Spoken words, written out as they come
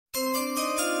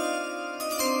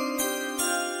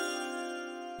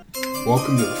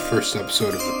Welcome to the first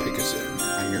episode of The Pick Is In.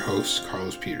 I'm your host,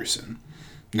 Carlos Peterson.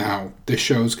 Now, this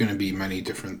show is going to be many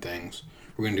different things.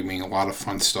 We're going to be doing a lot of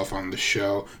fun stuff on the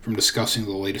show, from discussing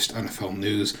the latest NFL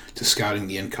news to scouting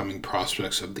the incoming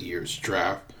prospects of the year's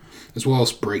draft, as well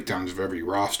as breakdowns of every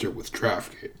roster with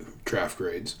draft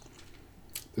grades.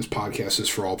 This podcast is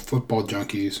for all football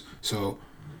junkies, so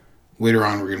later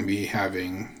on we're going to be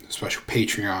having a special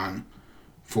Patreon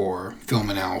for film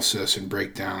analysis and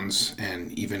breakdowns,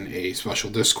 and even a special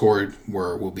Discord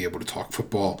where we'll be able to talk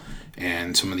football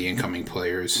and some of the incoming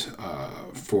players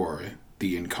for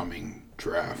the incoming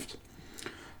draft.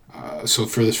 So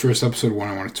for this first episode, what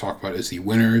I want to talk about is the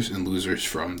winners and losers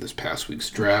from this past week's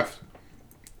draft,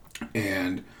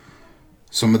 and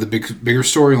some of the bigger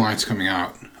storylines coming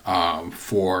out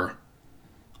for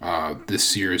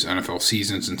this year's NFL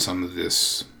seasons, and some of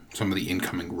the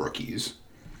incoming rookies.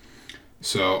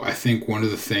 So I think one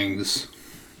of the things,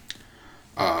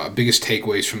 biggest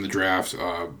takeaways from the draft,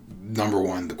 number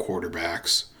one, the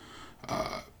quarterbacks.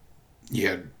 You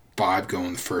had 5 go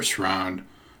in the first round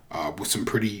with some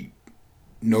pretty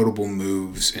notable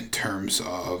moves in terms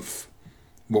of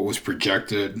what was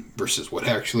projected versus what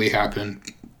actually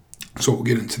happened. So we'll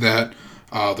get into that.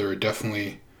 There would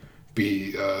definitely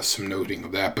be some noting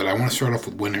of that. But I want to start off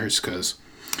with winners, because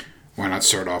why not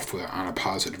start off on a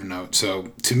positive note?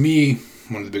 So to me,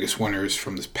 one of the biggest winners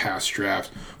from this past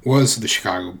draft was the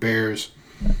Chicago Bears.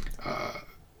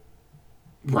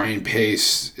 Ryan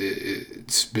Pace,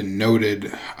 it's been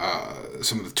noted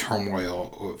some of the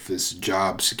turmoil of his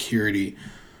job security,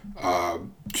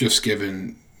 just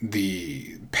given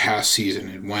the past season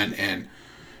it went, and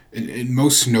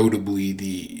most notably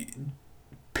the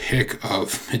pick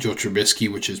of Mitchell Trubisky,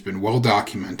 which has been well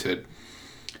documented,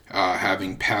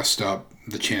 having passed up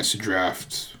the chance to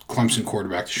draft Clemson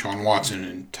quarterback Deshaun Watson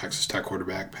and Texas Tech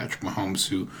quarterback Patrick Mahomes,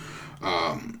 who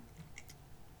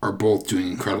are both doing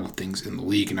incredible things in the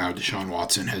league. And now Deshaun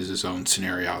Watson has his own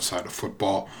scenario outside of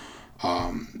football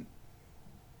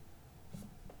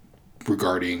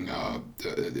regarding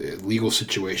the legal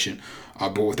situation.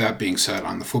 But with that being said,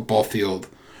 on the football field,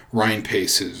 Ryan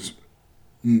Pace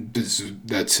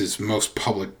that's his most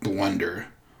public blunder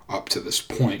up to this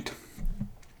point.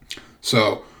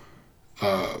 So,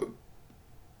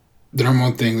 the number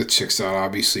one thing that sticks out,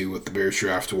 obviously, with the Bears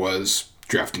draft was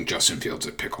drafting Justin Fields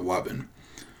at pick 11.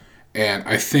 And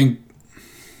I think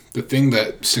the thing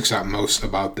that sticks out most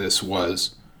about this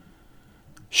was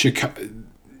Chicago.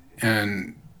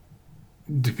 And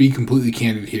to be completely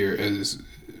candid here, as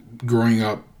growing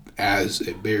up as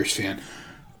a Bears fan,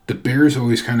 the Bears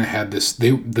always kind of had this.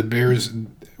 The Bears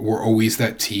were always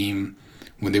that team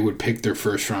when they would pick their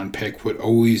first round pick, would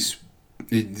always,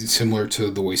 similar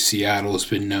to the way Seattle has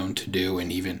been known to do,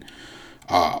 and even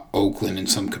Oakland in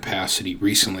some capacity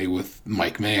recently with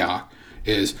Mike Mayock,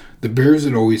 is the Bears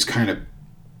had always kind of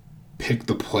picked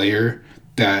the player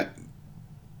that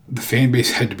the fan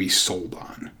base had to be sold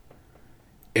on.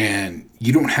 And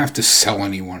you don't have to sell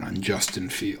anyone on Justin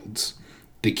Fields.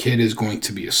 The kid is going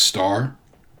to be a star.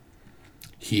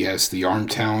 He has the arm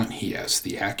talent. He has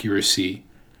the accuracy.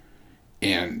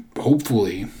 And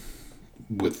hopefully,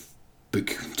 with the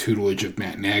tutelage of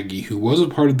Matt Nagy, who was a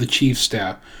part of the Chiefs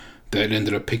staff that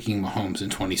ended up picking Mahomes in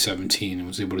 2017 and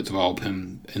was able to develop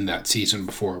him in that season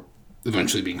before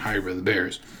eventually being hired by the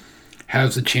Bears,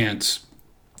 has the chance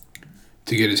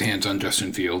to get his hands on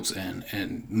Justin Fields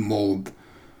and mold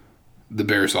the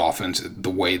Bears offense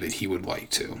the way that he would like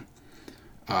to.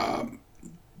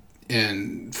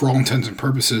 And for all intents and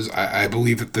purposes, I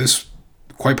believe that this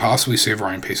quite possibly saved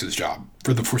Ryan Pace's job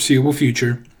for the foreseeable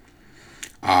future.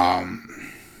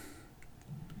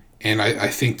 And I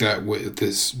think that with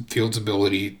this Fields'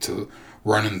 ability to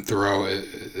run and throw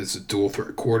as a dual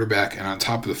threat quarterback, and on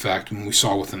top of the fact, when we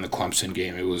saw within the Clemson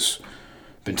game, it was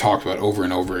been talked about over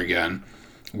and over again,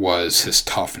 was his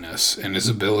toughness and his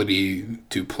ability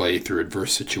to play through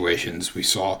adverse situations. We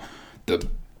saw the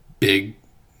big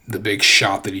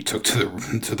shot that he took to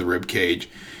the rib cage,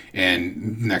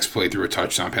 and next play threw a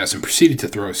touchdown pass and proceeded to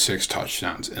throw 6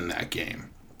 touchdowns in that game.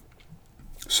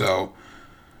 So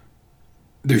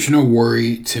there's no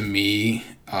worry to me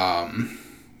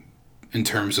in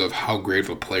terms of how great of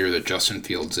a player that Justin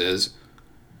Fields is.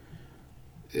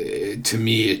 To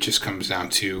me, it just comes down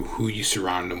to who you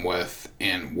surround him with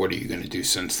and what are you going to do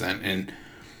since then. And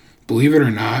believe it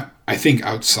or not, I think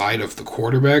outside of the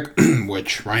quarterback,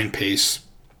 which Ryan Pace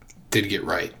did get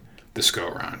right this go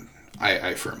around,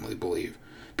 I firmly believe.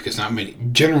 Because not many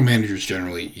general managers,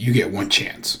 generally, you get one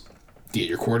chance to get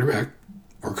your quarterback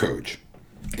or coach.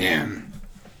 And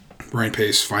Ryan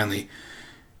Pace finally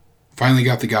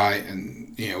got the guy,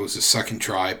 and it was his second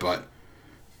try, but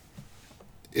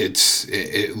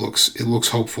it looks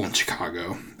hopeful in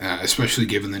Chicago, especially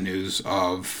given the news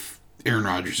of Aaron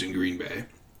Rodgers in Green Bay.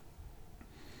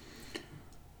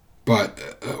 But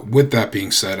with that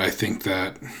being said, I think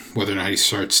that whether or not he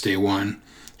starts day one,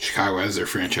 Chicago as their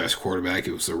franchise quarterback,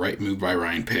 it was the right move by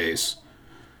Ryan Pace.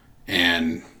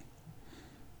 And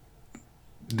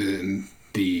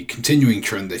the continuing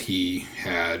trend that he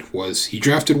had was he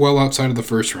drafted well outside of the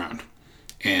first round.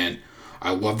 And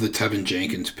I love the Tevin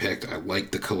Jenkins pick. I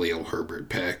like the Khalil Herbert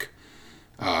pick.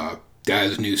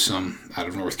 Daz Newsome out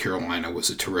of North Carolina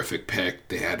was a terrific pick.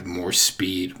 They had more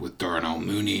speed with Darnell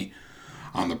Mooney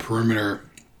on the perimeter.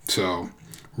 So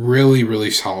really, really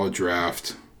solid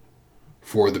draft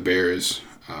for the Bears.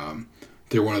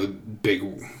 They're one of the big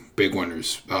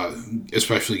winners,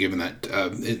 especially given that,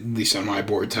 at least on my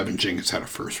board, Tevin Jenkins had a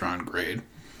first-round grade.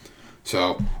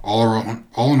 So all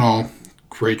in all,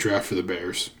 great draft for the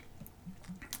Bears.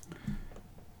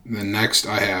 Then next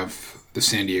I have the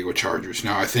San Diego Chargers.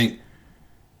 Now I think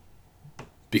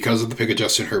because of the pick of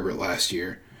Justin Herbert last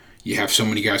year, you have so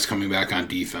many guys coming back on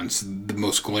defense. The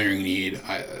most glaring need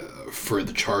for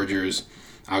the Chargers,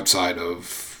 outside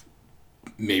of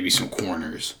maybe some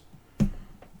corners,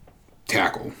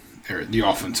 tackle, or the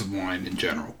offensive line in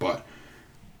general. But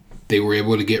they were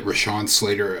able to get Rashawn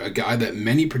Slater, a guy that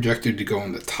many projected to go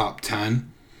in the top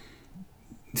 10,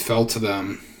 fell to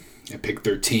them at pick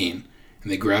 13,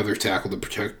 and they grabbed their tackle to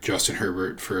protect Justin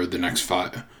Herbert for the next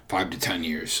 5 to 10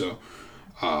 years. So,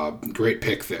 great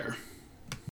pick there.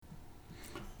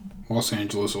 Los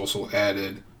Angeles also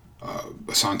added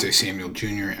Asante Samuel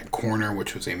Jr. at corner,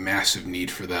 which was a massive need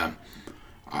for them.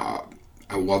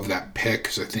 I love that pick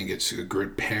because I think it's a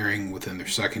good pairing within their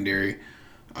secondary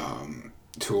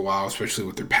to allow, especially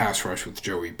with their pass rush with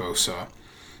Joey Bosa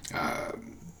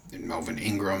and Melvin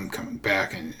Ingram coming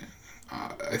back, and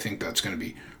I think that's going to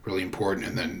be really important.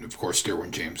 And then, of course,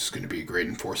 Derwin James is going to be a great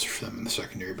enforcer for them in the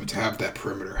secondary. But to have that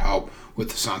perimeter help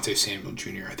with Asante Samuel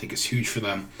Jr., I think is huge for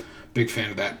them. Big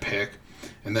fan of that pick.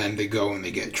 And then they go and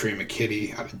they get Trey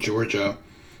McKitty out of Georgia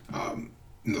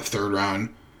in the third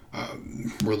round.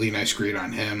 Really nice grade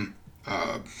on him.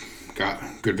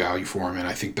 Got good value for him. And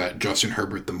I think that Justin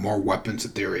Herbert, the more weapons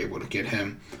that they were able to get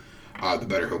him, the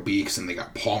better he'll be. Because then they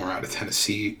got Palmer out of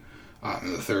Tennessee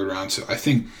in the third round. So I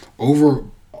think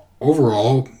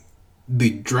overall,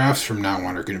 the drafts from now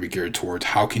on are going to be geared towards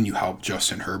how can you help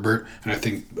Justin Herbert. And I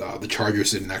think the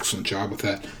Chargers did an excellent job with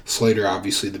that. Slater,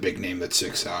 obviously, the big name that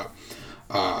sticks out.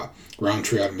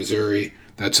 Roundtree out of Missouri.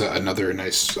 That's another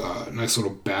nice little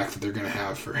back that they're going to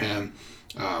have for him.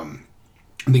 I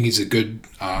think he's a good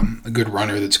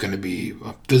runner that's going to be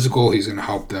physical. He's going to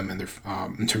help them in their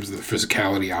in terms of the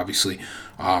physicality, obviously.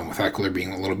 With Eckler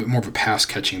being a little bit more of a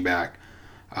pass-catching back,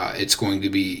 it's going to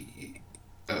be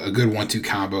a good 1-2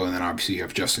 combo, and then obviously you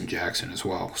have Justin Jackson as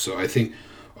well. So I think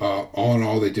all in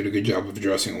all, they did a good job of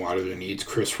addressing a lot of their needs.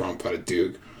 Chris Rump out of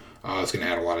Duke is going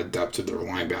to add a lot of depth to their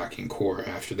linebacking core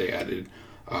after they added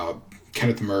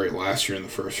Kenneth Murray last year in the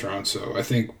first round. So I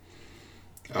think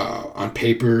on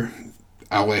paper,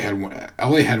 LA had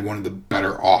one of the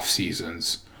better off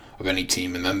seasons of any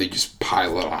team, and then they just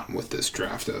pile it on with this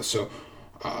draft. So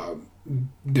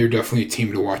they're definitely a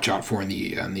team to watch out for in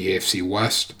the AFC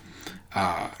West.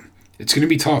 It's going to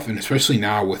be tough, and especially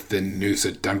now with the news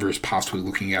that Denver is possibly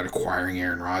looking at acquiring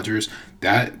Aaron Rodgers,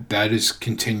 that is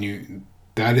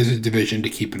a division to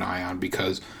keep an eye on,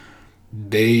 because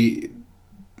they,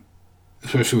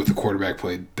 especially with the quarterback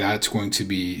play, that's going to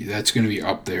be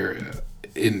up there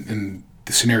in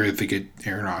the scenario that they get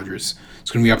Aaron Rodgers. It's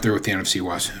going to be up there with the NFC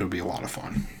West. It'll be a lot of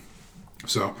fun.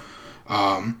 So,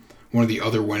 one of the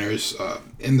other winners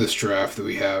in this draft that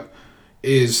we have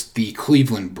is the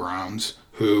Cleveland Browns,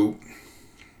 who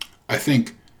I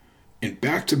think in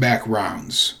back-to-back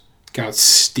rounds got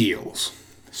steals.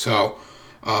 So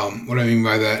what I mean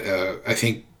by that, I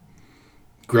think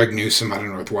Greg Newsome out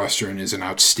of Northwestern is an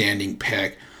outstanding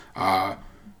pick.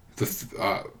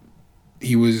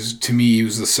 He was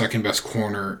the second best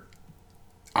corner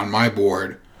on my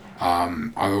board.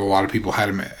 Although a lot of people had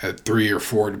him at 3 or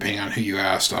 4, depending on who you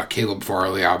asked. Caleb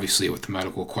Farley, obviously, with the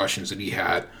medical questions that he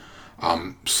had,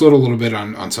 slid a little bit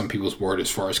on some people's board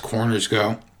as far as corners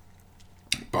go.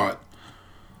 But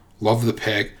love the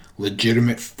pick.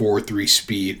 Legitimate 4.3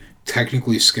 speed.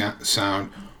 Technically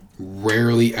sound.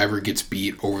 Rarely ever gets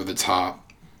beat over the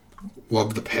top.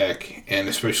 Love the pick. And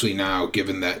especially now,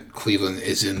 given that Cleveland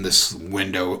is in this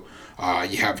window,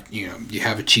 you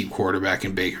have a cheap quarterback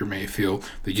in Baker Mayfield.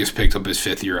 They just picked up his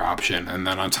 5th-year option. And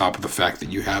then on top of the fact that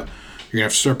you're going to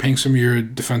have to start paying some of your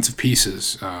defensive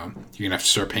pieces. You're going to have to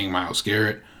start paying Myles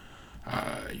Garrett.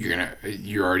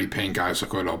 You're already paying guys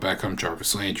like Odell Beckham,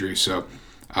 Jarvis Landry. So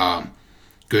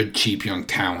Good, cheap, young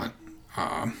talent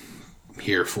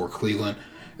here for Cleveland.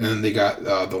 And then they got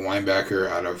the linebacker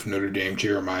out of Notre Dame,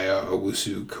 Jeremiah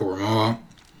Owusu-Koramoah.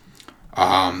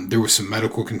 There was some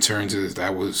medical concerns, as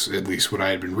that was at least what I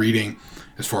had been reading,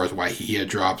 as far as why he had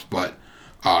dropped. But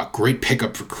great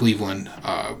pickup for Cleveland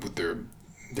with their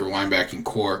linebacking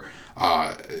core,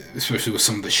 especially with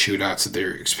some of the shootouts that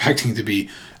they're expecting to be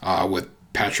with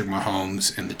Patrick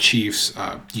Mahomes and the Chiefs.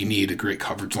 You need a great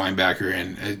coverage linebacker,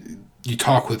 and you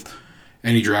talk with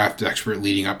any draft expert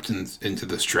leading up into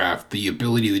this draft, the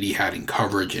ability that he had in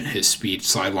coverage and his speed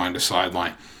sideline to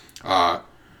sideline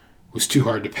was too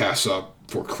hard to pass up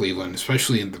for Cleveland,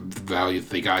 especially in the value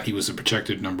that they got. He was a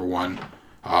projected number one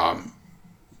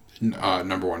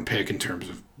pick in terms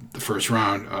of the first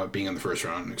round, being in the first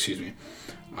round,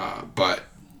 but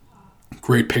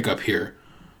great pickup here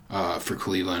for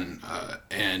Cleveland,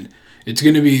 and it's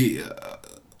going to be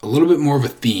a little bit more of a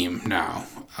theme now.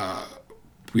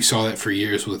 We saw that for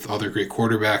years with other great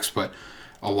quarterbacks, but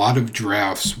a lot of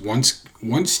drafts, once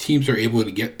teams are able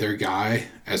to get their guy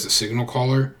as a signal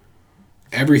caller,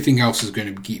 everything else is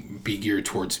going to be geared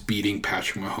towards beating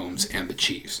Patrick Mahomes and the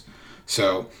Chiefs.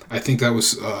 So I think that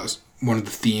was one of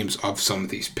the themes of some of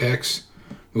these picks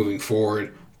moving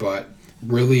forward, but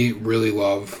really, really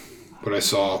love what I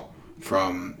saw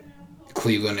from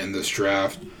Cleveland in this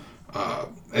draft.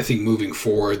 I think moving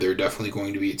forward, they're definitely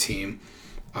going to be a team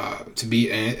to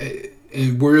beat.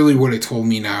 And really what it told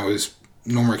me now is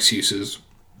no more excuses.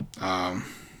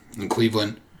 In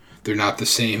Cleveland, they're not the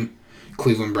same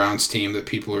Cleveland Browns team that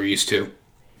people are used to.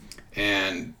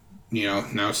 And,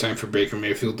 now it's time for Baker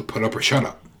Mayfield to put up or shut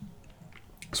up.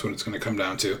 That's what it's going to come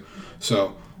down to.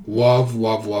 So, love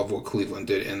what Cleveland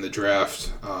did in the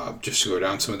draft. Just to go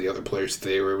down some of the other players that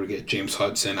they were able to get. James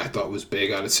Hudson, I thought was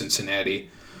big out of Cincinnati.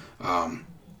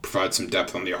 Provide some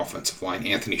depth on the offensive line.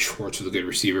 Anthony Schwartz was a good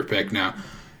receiver pick. Now,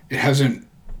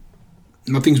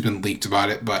 nothing's been leaked about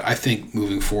it, but I think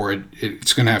moving forward,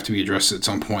 it's going to have to be addressed at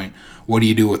some point. What do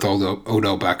you do with Odell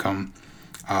Beckham?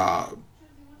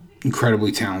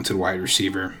 Incredibly talented wide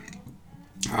receiver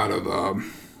out of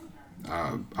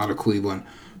Cleveland,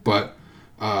 but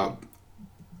I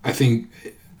think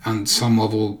on some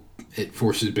level it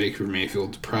forces Baker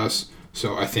Mayfield to press.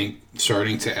 So I think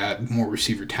starting to add more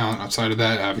receiver talent outside of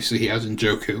that. Obviously, he has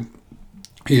Njoku,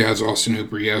 he has Austin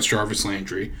Hooper, he has Jarvis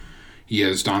Landry, he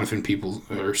has Ricky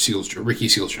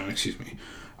Sealstrom,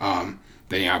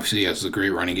 then he obviously has the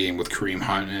great running game with Kareem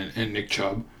Hunt and Nick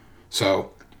Chubb.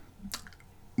 So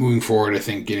moving forward, I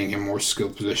think getting him more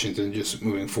skilled positions and just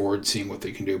moving forward, seeing what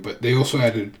they can do. But they also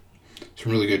added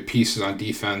some really good pieces on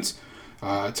defense.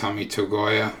 Tommy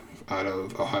Togoya out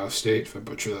of Ohio State. If I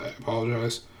butcher that, I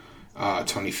apologize.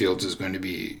 Tony Fields is going to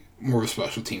be more of a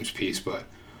special teams piece, but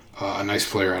a nice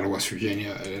player out of West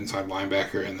Virginia at inside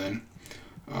linebacker, and then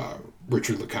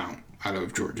Richard LeCounte out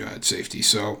of Georgia at safety.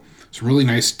 So some really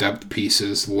nice depth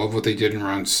pieces. Love what they did in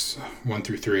rounds 1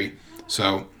 through 3.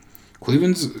 So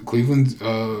Cleveland's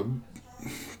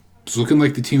is looking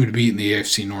like the team to beat in the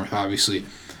AFC North. Obviously,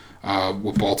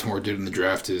 what Baltimore did in the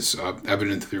draft is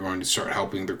evident that they're going to start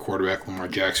helping their quarterback Lamar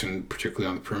Jackson, particularly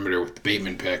on the perimeter with the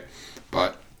Bateman pick.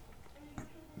 But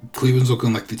Cleveland's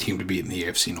looking like the team to beat in the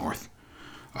AFC North.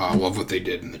 Love what they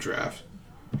did in the draft.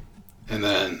 And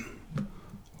then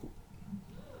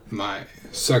my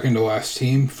second to last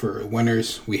team for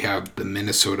winners, we have the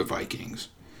Minnesota Vikings.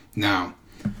 Now,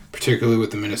 particularly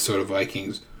with the Minnesota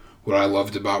Vikings, what I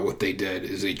loved about what they did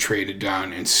is they traded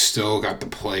down and still got the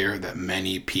player that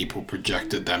many people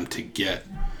projected them to get.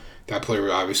 That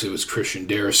player obviously was Christian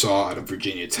Darrisaw out of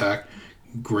Virginia Tech.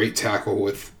 Great tackle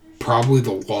with probably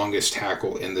the longest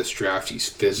tackle in this draft. He's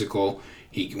physical.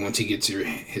 Once he gets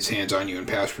his hands on you in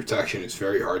pass protection, it's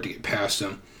very hard to get past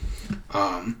him.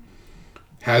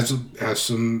 Has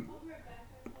some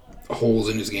holes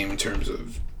in his game in terms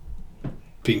of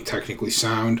being technically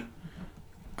sound.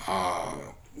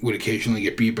 Would occasionally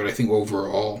get beat, but I think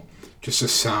overall, just a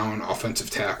sound offensive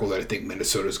tackle that I think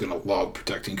Minnesota is going to love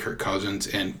protecting Kirk Cousins,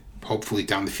 and hopefully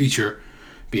down the future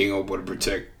being able to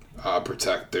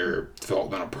protect their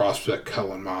developmental prospect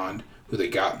Kellen Mond, who they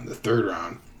got in the third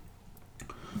round.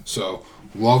 So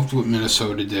loved what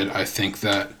Minnesota did. I think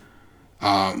that,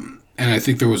 and I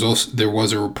think there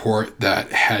was a report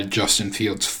that had Justin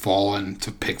Fields fallen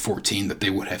to pick 14, that they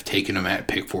would have taken him at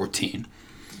pick 14.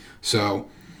 So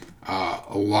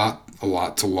a lot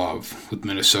to love with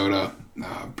Minnesota.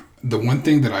 The one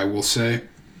thing that I will say,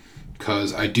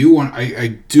 because I do want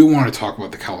to talk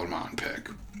about the Kellen Mond pick,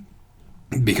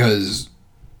 because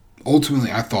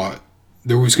ultimately I thought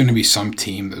there was going to be some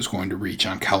team that was going to reach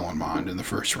on Kellen Mond in the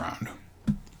first round.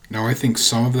 Now I think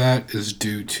some of that is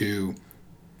due to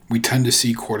we tend to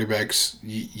see quarterbacks,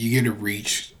 you get a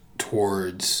reach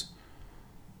towards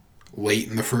late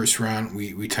in the first round.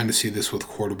 We tend to see this with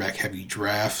quarterback heavy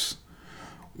drafts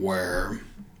where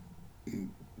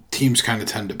teams kind of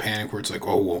tend to panic where it's like,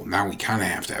 oh, well, now we kind of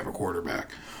have to have a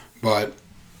quarterback. But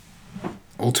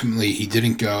ultimately, he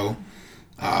didn't go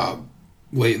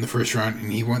late in the first round,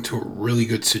 and he went to a really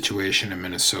good situation in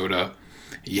Minnesota.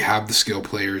 You have the skill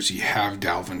players. You have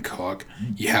Dalvin Cook.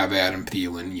 You have Adam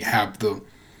Thielen. You have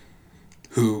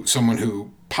someone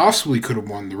who possibly could have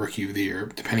won the Rookie of the Year,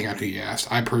 depending on who you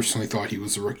asked. I personally thought he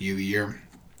was the Rookie of the Year.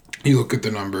 You look at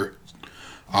the number.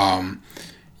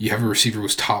 You have a receiver who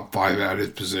was top 5 at his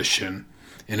position,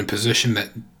 in a position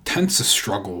that tends to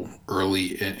struggle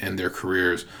early in their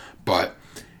careers, but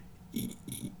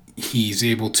he's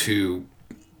able to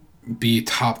be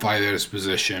top 5 at his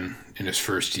position in his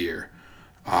first year,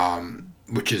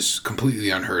 which is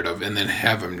completely unheard of, and then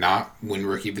have him not win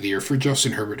Rookie of the Year for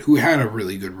Justin Herbert, who had a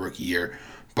really good rookie year.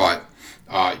 But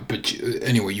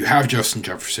anyway, you have Justin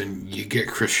Jefferson, you get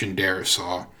Christian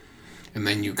Darrisaw, and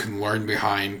then you can learn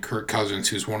behind Kirk Cousins,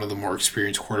 who's one of the more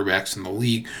experienced quarterbacks in the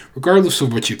league. Regardless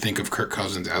of what you think of Kirk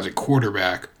Cousins as a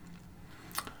quarterback,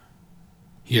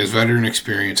 he has veteran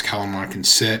experience. Kellen Mond can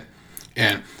sit.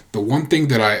 And the one thing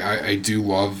that I do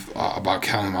love about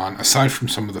Kellen Mond, aside from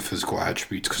some of the physical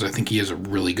attributes, because I think he has a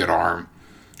really good arm,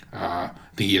 I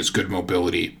think he has good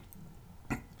mobility.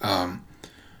 But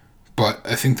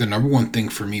I think the number one thing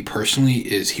for me personally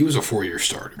is he was a 4-year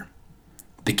starter.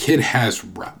 The kid has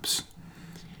reps.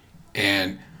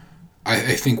 And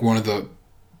I think one of the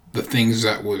things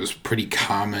that was pretty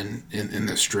common in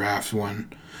this draft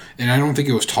and I don't think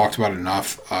it was talked about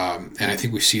enough, and I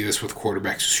think we see this with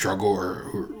quarterbacks who struggle or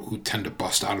who tend to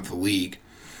bust out of the league,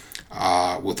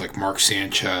 with like Mark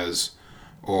Sanchez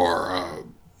or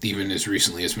even as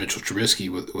recently as Mitchell Trubisky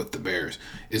with the Bears,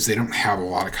 is they don't have a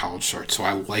lot of college starts. So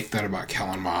I like that about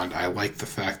Kellen Mond. I like the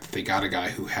fact that they got a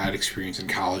guy who had experience in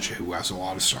college, who has a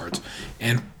lot of starts,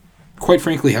 and quite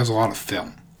frankly has a lot of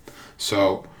film.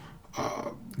 So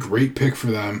great pick for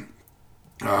them.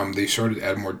 They started to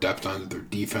add more depth onto their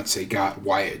defense. They got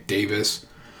Wyatt Davis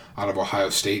out of Ohio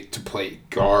State to play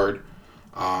guard.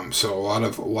 So a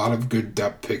lot of good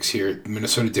depth picks here.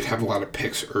 Minnesota did have a lot of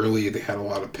picks early. They had a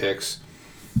lot of picks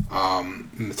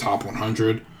in the top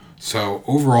 100. So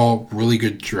overall, really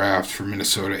good draft for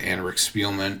Minnesota and Rick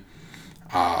Spielman.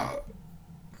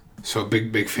 So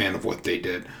big fan of what they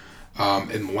did.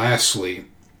 And lastly,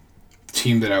 the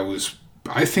team that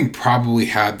I think probably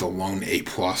had the lone A+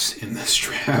 in this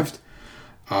draft,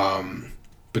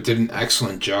 but did an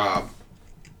excellent job,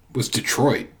 was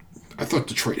Detroit. I thought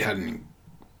Detroit had an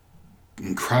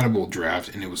incredible draft,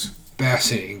 and it was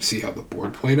fascinating to see how the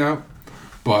board played out.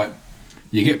 But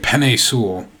you get Penei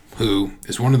Sewell, who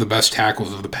is one of the best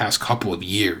tackles of the past couple of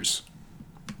years.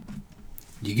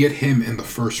 You get him in the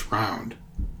first round,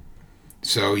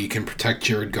 so you can protect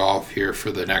Jared Goff here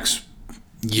for the next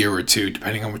year or two,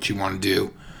 depending on what you want to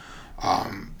do.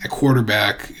 At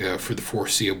quarterback for the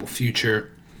foreseeable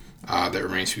future, that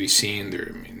remains to be seen.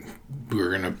 We're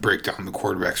going to break down the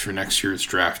quarterbacks for next year's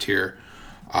draft here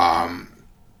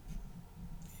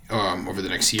over the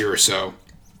next year or so.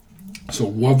 So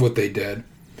love what they did.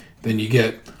 Then you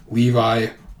get Levi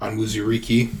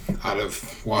Onwuzurike out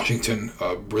of Washington,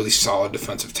 a really solid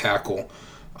defensive tackle,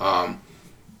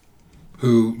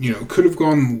 who could have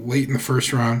gone late in the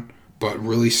first round, but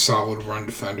really solid run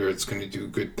defender. It's going to do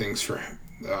good things for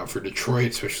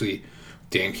Detroit, especially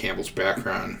Dan Campbell's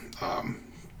background.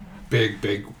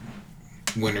 Big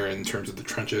winner in terms of the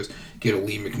trenches. Get a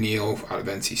Lee McNeil out of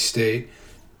NC State.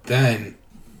 Then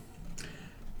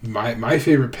my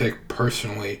favorite pick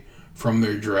personally from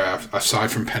their draft, aside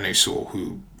from Penei Sewell,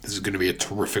 who is going to be a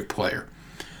terrific player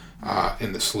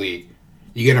in this league,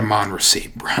 you get Amon-Ra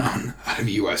St. Brown out of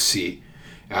USC.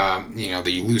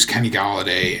 They lose Kenny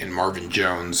Golladay and Marvin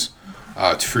Jones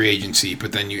to free agency,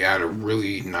 but then you add a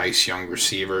really nice young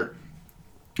receiver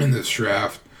in this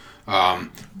draft.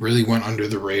 Really went under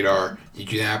the radar.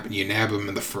 You nab him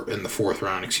in the fourth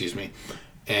round,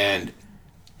 and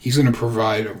he's going to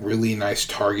provide a really nice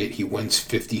target. He wins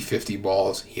 50-50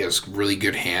 balls. He has really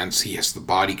good hands. He has the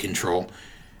body control.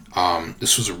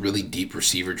 This was a really deep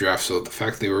receiver draft, so the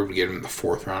fact they were able to get him in the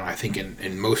fourth round, I think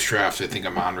in most drafts, I think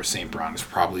Amon-Ra St. Brown is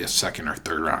probably a second or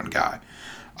third round guy.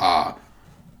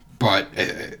 But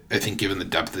I think given the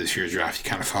depth of this year's draft, he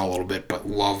kind of fell a little bit, but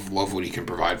love what he can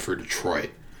provide for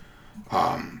Detroit.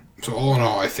 So all in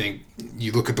all, I think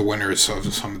you look at the winners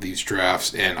of some of these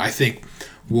drafts, and I think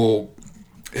we'll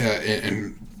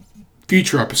in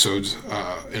future episodes,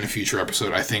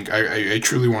 I think I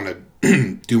truly want to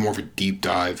do more of a deep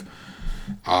dive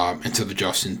into the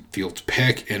Justin Fields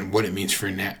pick and what it means for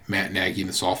Matt Nagy in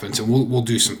this offense. And we'll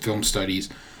do some film studies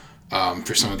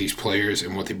for some of these players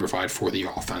and what they provide for the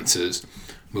offenses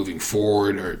moving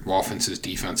forward, or offenses,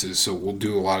 defenses. So we'll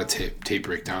do a lot of tape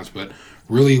breakdowns, but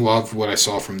really loved what I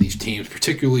saw from these teams,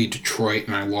 particularly Detroit,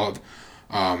 and I love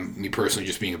me personally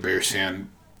just being a Bears fan,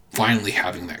 finally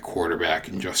having that quarterback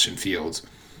in Justin Fields.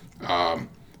 It's going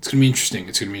to be interesting.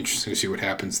 It's going to be interesting to see what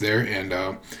happens there.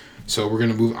 And so we're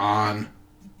going to move on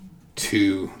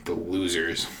to the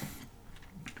losers.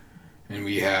 And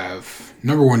we have,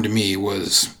 number one to me,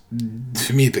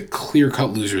 the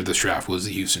clear-cut loser of this draft was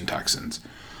the Houston Texans.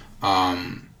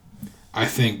 I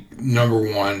think, number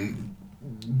one,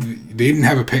 they didn't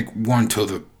have a pick one till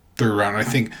the third round. I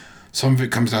think some of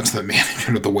it comes down to the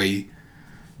management of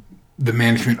the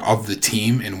management of the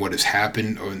team and what has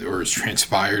happened or has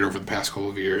transpired over the past couple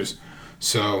of years.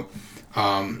 So,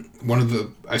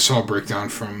 I saw a breakdown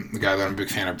from the guy that I'm a big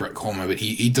fan of, Brett Coleman, but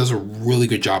he does a really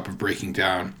good job of breaking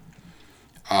down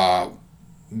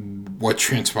what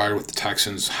transpired with the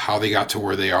Texans, how they got to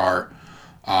where they are.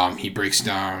 He breaks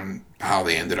down how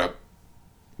they ended up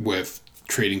with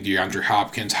trading DeAndre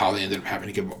Hopkins, how they ended up having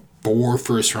to give up 4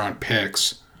 first-round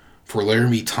picks for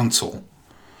Laramie Tunsil.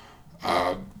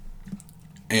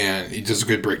 And he does a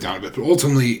good breakdown of it. But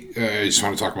ultimately, I just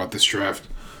want to talk about this draft.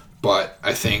 But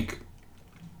I think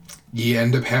you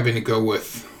end up having to go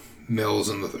with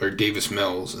Davis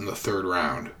Mills in the third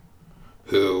round,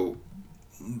 who,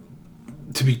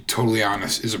 to be totally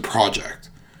honest, is a project.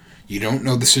 You don't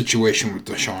know the situation with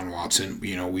Deshaun Watson.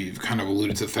 We've kind of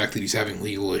alluded to the fact that he's having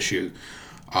legal issues.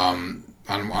 On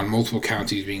multiple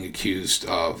counts, he's being accused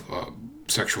of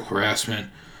sexual harassment,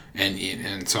 and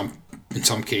in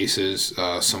some cases,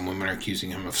 some women are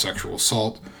accusing him of sexual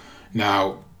assault.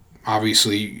 Now,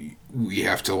 obviously, we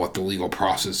have to let the legal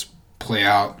process play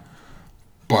out,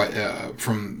 but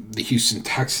from the Houston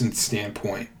Texans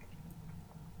standpoint,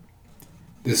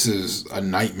 this is a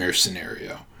nightmare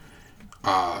scenario.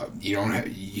 You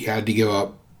had to give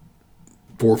up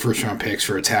 4 first-round picks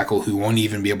for a tackle who won't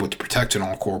even be able to protect an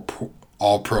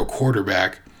all-pro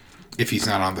quarterback if he's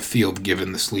not on the field,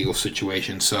 given this legal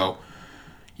situation. So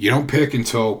you don't pick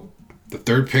until the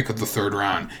third pick of the third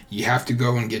round. You have to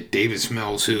go and get Davis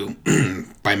Mills, who,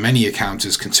 by many accounts,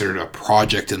 is considered a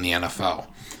project in the NFL.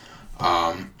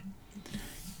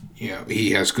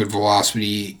 He has good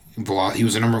velocity. He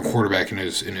was a number 1 quarterback in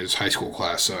his high school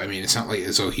class. So, it's not like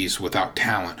as though he's without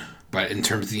talent. But in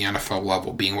terms of the NFL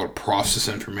level, being able to process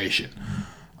information,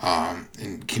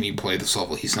 and can he play this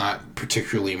level? He's not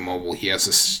particularly mobile. He has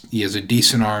a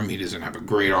decent arm. He doesn't have a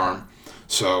great arm.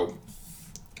 So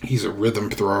he's a rhythm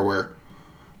thrower.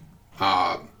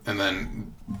 And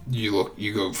then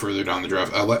you go further down the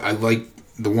draft. I like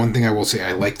the one thing I will say.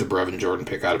 I like the Brevin Jordan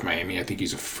pick out of Miami. I think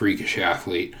he's a freakish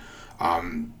athlete.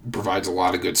 Provides a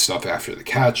lot of good stuff after the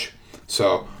catch.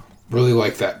 So really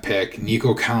like that pick.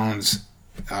 Nico Collins.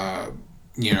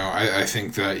 I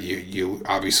think that you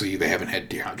obviously they haven't had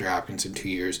DeAndre Hopkins in 2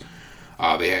 years.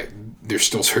 They're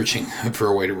still searching for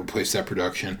a way to replace that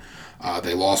production.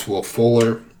 They lost Will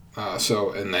Fuller,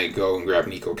 and they go and grab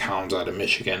Nico Collins out of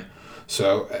Michigan.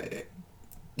 So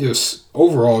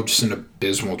overall just an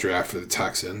abysmal draft for the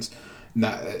Texans.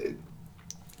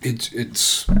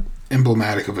 It's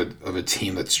emblematic of a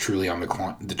team that's truly on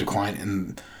the decline.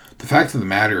 And the fact of the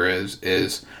matter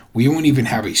is we won't even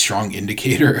have a strong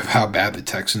indicator of how bad the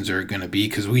Texans are going to be,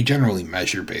 because we generally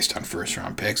measure based on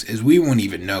first-round picks, is we won't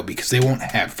even know because they won't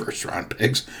have first-round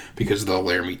picks because of the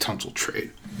Laramie Tunsil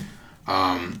trade.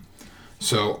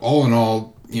 So all in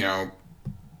all,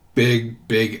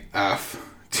 big F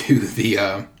to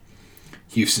the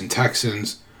Houston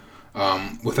Texans.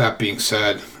 With that being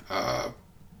said,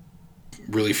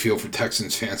 really feel for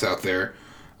Texans fans out there.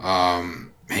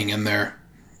 Hang in there.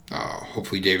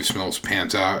 Hopefully Davis Mills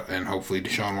pans out, and hopefully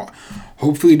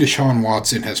Deshaun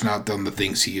Watson has not done the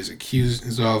things he is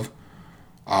accused of.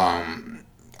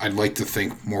 I'd like to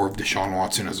think more of Deshaun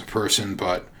Watson as a person,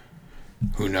 but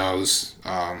who knows?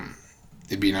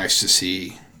 It'd be nice to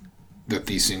see that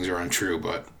these things are untrue,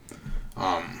 but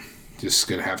just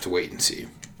going to have to wait and see.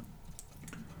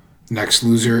 Next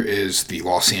loser is the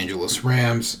Los Angeles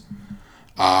Rams.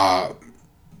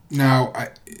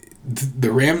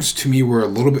 The Rams to me were a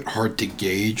little bit hard to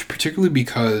gauge, particularly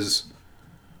because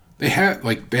they have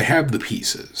the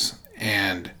pieces,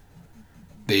 and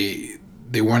they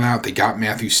went out, they got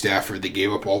Matthew Stafford, they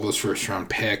gave up all those first round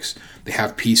picks. They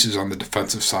have pieces on the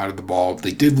defensive side of the ball.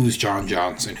 They did lose John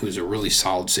Johnson, who's a really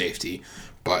solid safety,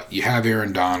 but you have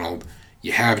Aaron Donald,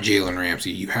 you have Jalen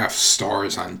Ramsey, you have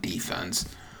stars on defense,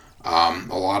 a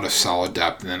lot of solid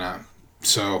depth, and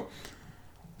so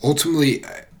ultimately,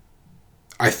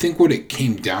 I think what it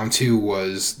came down to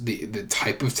was the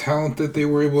type of talent that they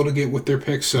were able to get with their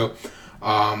picks. So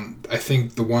I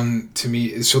think the one to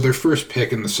me, so their first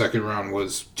pick in the second round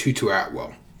was Tutu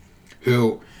Atwell,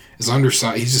 who is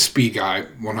undersized. He's a speed guy,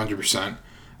 100%.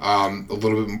 A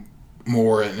little bit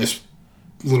more, and this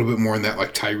a little bit more in that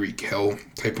like Tyreek Hill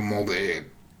type of mold.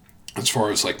 As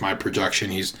far as like my projection,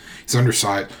 he's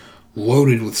undersized,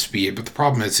 loaded with speed. But the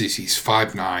problem is he's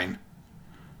 5'9",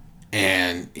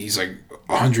 and he's like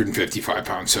 155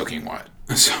 pounds soaking wet.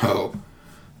 So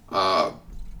uh,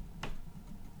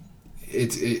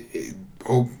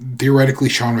 theoretically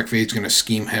Sean McVay's going to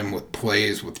scheme him with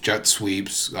plays, with jet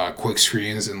sweeps, quick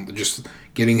screens, and just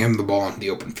getting him the ball in the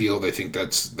open field. I think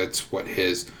that's what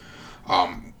his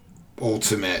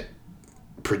ultimate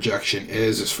projection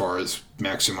is as far as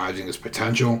maximizing his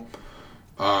potential.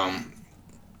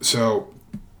 So,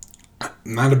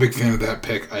 not a big fan of that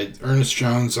pick. Ernest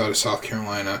Jones out of South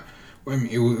Carolina. I mean,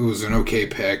 it was an okay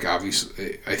pick.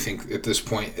 Obviously, I think at this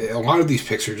point, a lot of these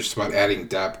picks are just about adding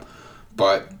depth.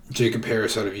 But Jacob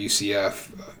Harris out of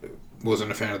UCF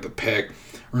wasn't a fan of the pick.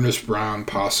 Ernest Brown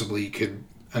possibly could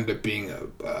end up being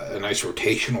a nice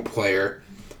rotational player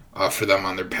for them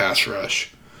on their pass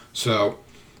rush. So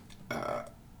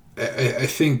I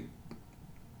think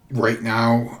right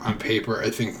now on paper, I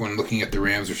think when looking at the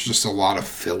Rams, there's just a lot of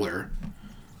filler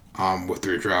with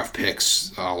their draft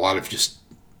picks. A lot of just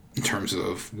in terms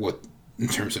of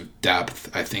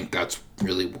depth. I think that's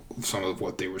really some of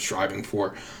what they were striving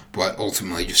for, but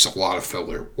ultimately just a lot of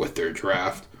filler with their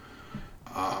draft.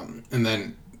 And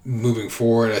then moving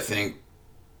forward, I think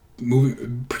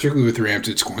particularly with the Rams,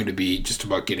 it's going to be just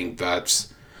about getting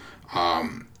vets.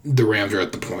 The Rams are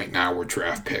at the point now where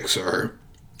draft picks are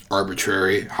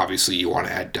arbitrary. Obviously, you want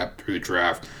to add depth through the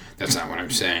draft. That's not what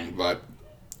I'm saying, but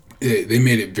they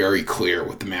made it very clear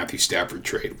with the Matthew Stafford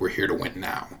trade. We're here to win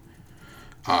now.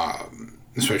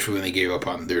 Especially when they gave up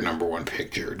on their number one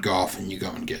pick, Jared Goff, and you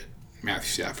go and get Matthew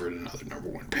Stafford, another number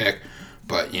one pick.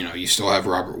 But, you still have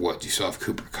Robert Woods. You still have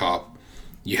Cooper Kupp.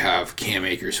 You have Cam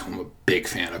Akers, who I'm a big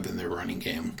fan of in their running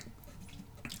game.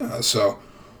 I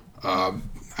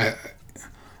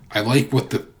like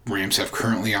what the Rams have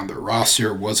currently on their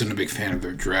roster. Wasn't a big fan of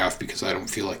their draft because I don't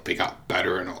feel like they got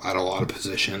better at a lot of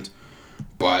positions.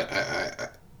 But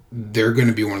they're going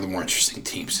to be one of the more interesting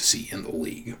teams to see in the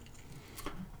league.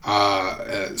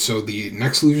 So the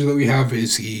next loser that we have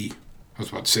is I was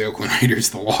about to say Oakland Raiders,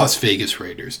 the Las Vegas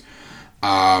Raiders.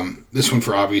 This one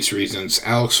for obvious reasons.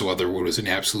 Alex Leatherwood was an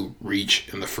absolute reach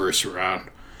in the first round.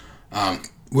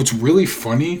 What's really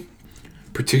funny,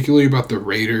 particularly about the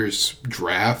Raiders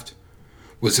draft,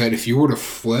 was that if you were to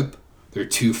flip their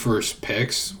two first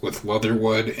picks with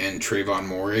Leatherwood and Trayvon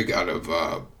Moehrig out of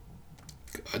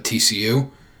TCU,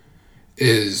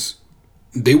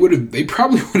 they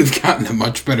probably would have gotten a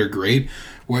much better grade,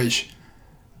 which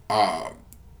I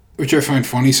find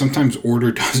funny. Sometimes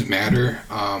order does matter.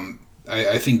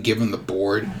 I think given the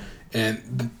board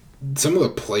and some of the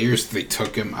players they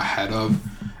took him ahead of,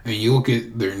 I mean, you look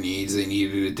at their needs. They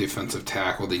needed a defensive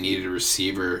tackle. They needed a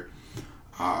receiver.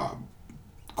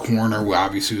 Corner,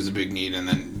 obviously, was a big need. And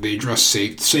then they addressed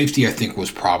safety. Safety, I think, was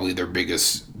probably their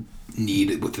biggest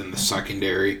need within the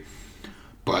secondary.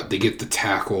 But they get the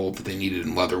tackle that they needed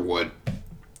in Leatherwood.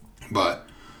 But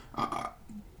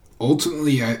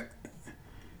ultimately, I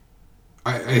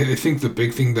think the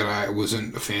big thing that I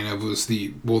wasn't a fan of was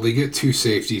they get two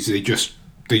safeties. They just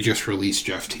released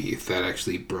Jeff Teeth. That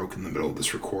actually broke in the middle of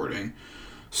this recording.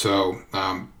 So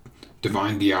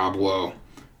Divine Diablo,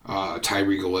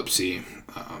 Tyree Gillespie.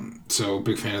 So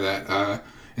big fan of that.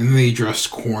 And then they addressed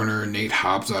corner Nate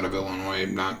Hobbs out of Illinois.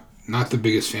 Not the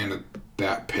biggest fan of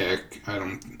that pick.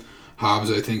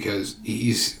 Hobbs, I think, he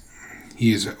is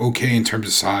okay in terms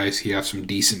of size. He has some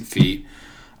decent feet.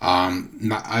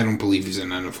 I don't believe he's an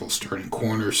NFL starting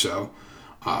corner, so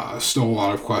still a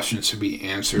lot of questions to be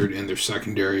answered in their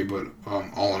secondary, but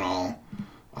all in all,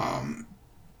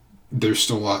 there's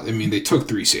still a lot. I mean, they took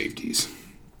three safeties.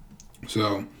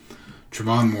 So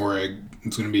Trayvon Moehrig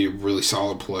is going to be a really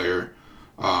solid player.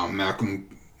 Malcolm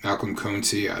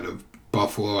Contee out of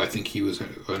Buffalo, I think he was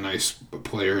a nice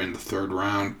player in the third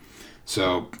round.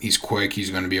 So he's quick. He's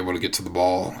going to be able to get to the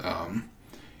ball.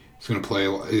 He's going to play.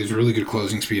 He has really good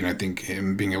closing speed, and I think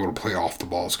him being able to play off the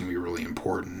ball is going to be really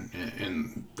important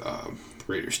in the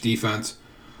Raiders' defense.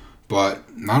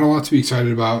 But not a lot to be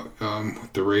excited about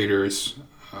with the Raiders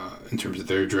in terms of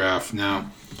their draft.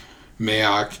 Now,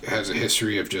 Mayock has a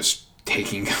history of just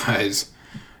taking guys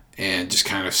and just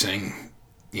kind of saying,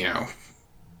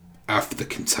 F the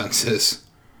consensus,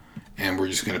 and we're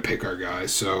just going to pick our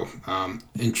guys. So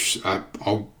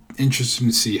I'll interested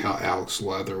to see how Alex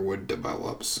Leatherwood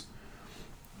develops.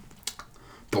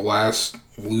 The last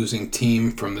losing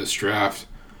team from this draft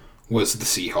was the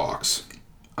Seahawks.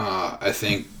 I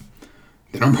think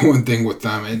the number one thing with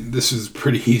them, and this is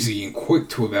pretty easy and quick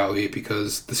to evaluate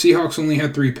because the Seahawks only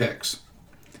had 3 picks.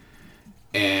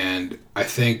 And I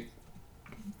think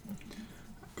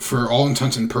for all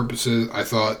intents and purposes, I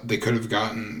thought they could have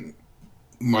gotten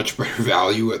much better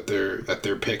value at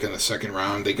their pick in the second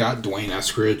round. They got Dwayne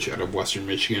Eskridge out of Western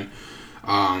Michigan.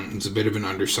 He's a bit of an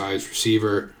undersized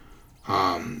receiver.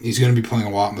 He's going to be playing a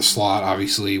lot in the slot,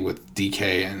 obviously, with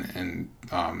DK and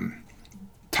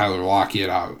Tyler Lockett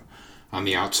out on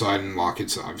the outside, and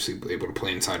Lockett's obviously able to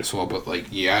play inside as well. But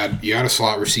like you had a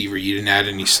slot receiver, you didn't add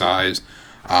any size.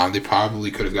 They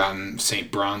probably could have gotten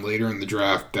St. Brown later in the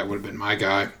draft. That would have been my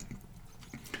guy.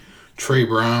 Trey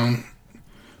Brown,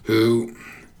 who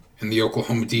in the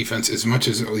Oklahoma defense, as much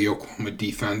as the Oklahoma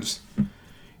defense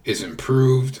is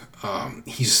improved,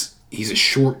 he's a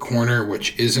short corner,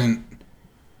 which isn't.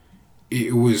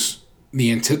 It was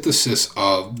the antithesis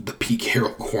of the Pete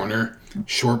Carroll corner.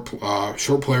 Short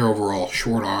player overall,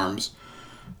 short arms.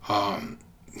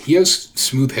 He has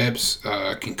smooth hips,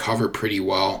 can cover pretty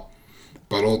well.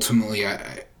 But ultimately,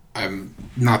 I'm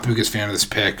not the biggest fan of this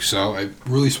pick, so I have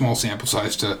really small sample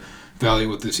size to value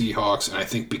with the Seahawks, and I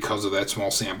think because of that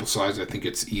small sample size, I think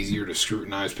it's easier to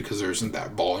scrutinize because there isn't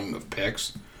that volume of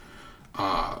picks.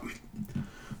 But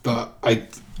I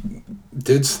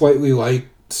did slightly like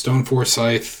Stone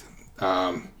Forsythe.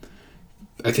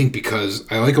 I think because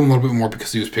I like him a little bit more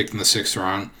because he was picked in the 6th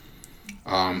round.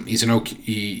 He's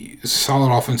a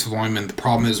solid offensive lineman. The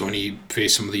problem is when he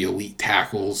faced some of the elite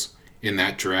tackles in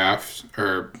that draft,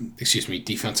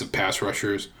 defensive pass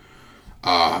rushers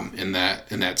in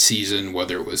that season,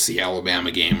 whether it was the Alabama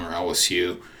game or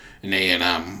LSU and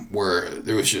A&M, where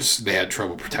they had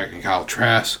trouble protecting Kyle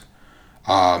Trask.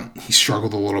 He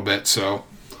struggled a little bit, so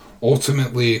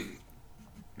ultimately,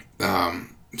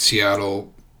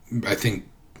 Seattle, I think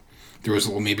there was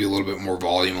maybe a little bit more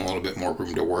volume, a little bit more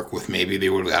room to work with. Maybe they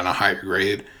would have gotten a higher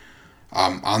grade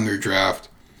on their draft.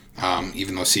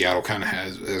 Even though Seattle kind of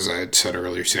has, as I had said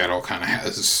earlier, Seattle kind of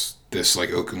has this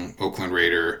like Oakland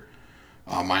Raider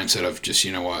mindset of just,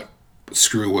 you know what,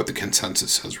 screw what the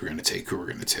consensus says we're going to take, who we're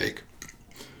going to take.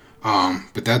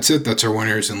 But that's it. That's our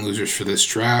winners and losers for this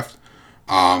draft.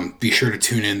 Be sure to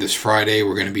tune in this Friday.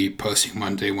 We're going to be posting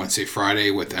Monday, Wednesday,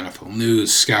 Friday with NFL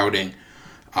news, scouting,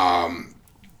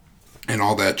 and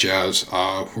all that jazz.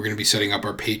 We're going to be setting up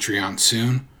our Patreon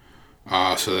soon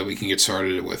so that we can get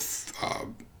started with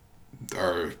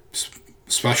our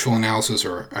special analysis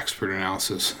or expert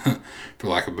analysis, for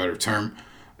lack of a better term.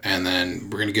 And then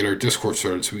we're going to get our Discord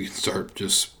started so we can start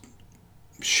just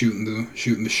shooting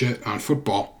the shit on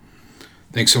football.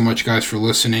 Thanks so much, guys, for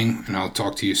listening, and I'll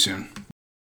talk to you soon.